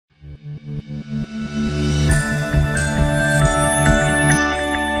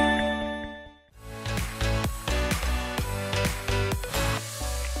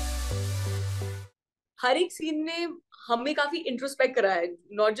हर एक सीन में हमें काफी इंट्रोस्पेक्ट करा है,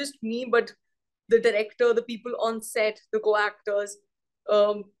 not just me but the director, the people on set, the को actors.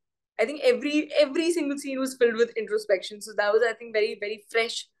 I think every single scene was filled with introspection, so that was, I think, very very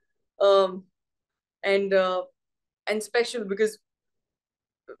fresh, um, and and special, because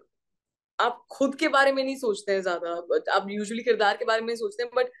आप खुद के बारे में नहीं सोचते हैं ज्यादा, but आप यूजुअली किरदार के बारे में सोचते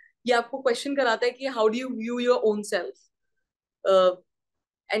हैं, बट ये आपको क्वेश्चन कराता है कि how do you view your own self,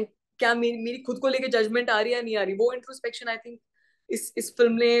 and क्या मेरी खुद को लेके जजमेंट आ रही है या नहीं आ रही. वो इंट्रोस्पेक्शन आई थिंक इस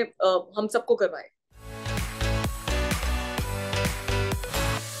फिल्म ने हम सबको करवाए.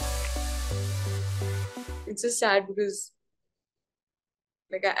 It's just sad because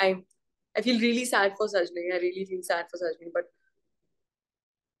like I feel really sad for Sajini. I really feel sad for Sajini,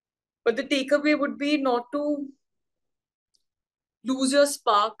 but the takeaway would be not to lose your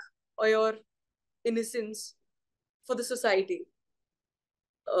spark or your innocence for the society.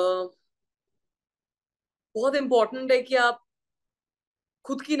 बहुत important है कि आप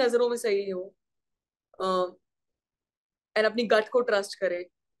खुद की नजरों में सही हो, एंड अपनी गट को ट्रस्ट करें,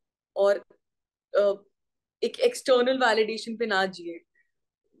 और एक एक्सटर्नल वैलिडेशन पे ना जिए.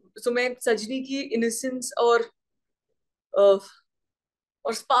 सो मैं सजनी की इनोसेंस और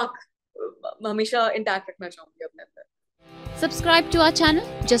स्पार्क हमेशा इंटैक्ट रखना चाहूंगी अपने अंदर. Subscribe to our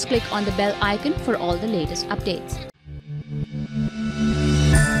channel. Just click on the bell icon for all the latest updates.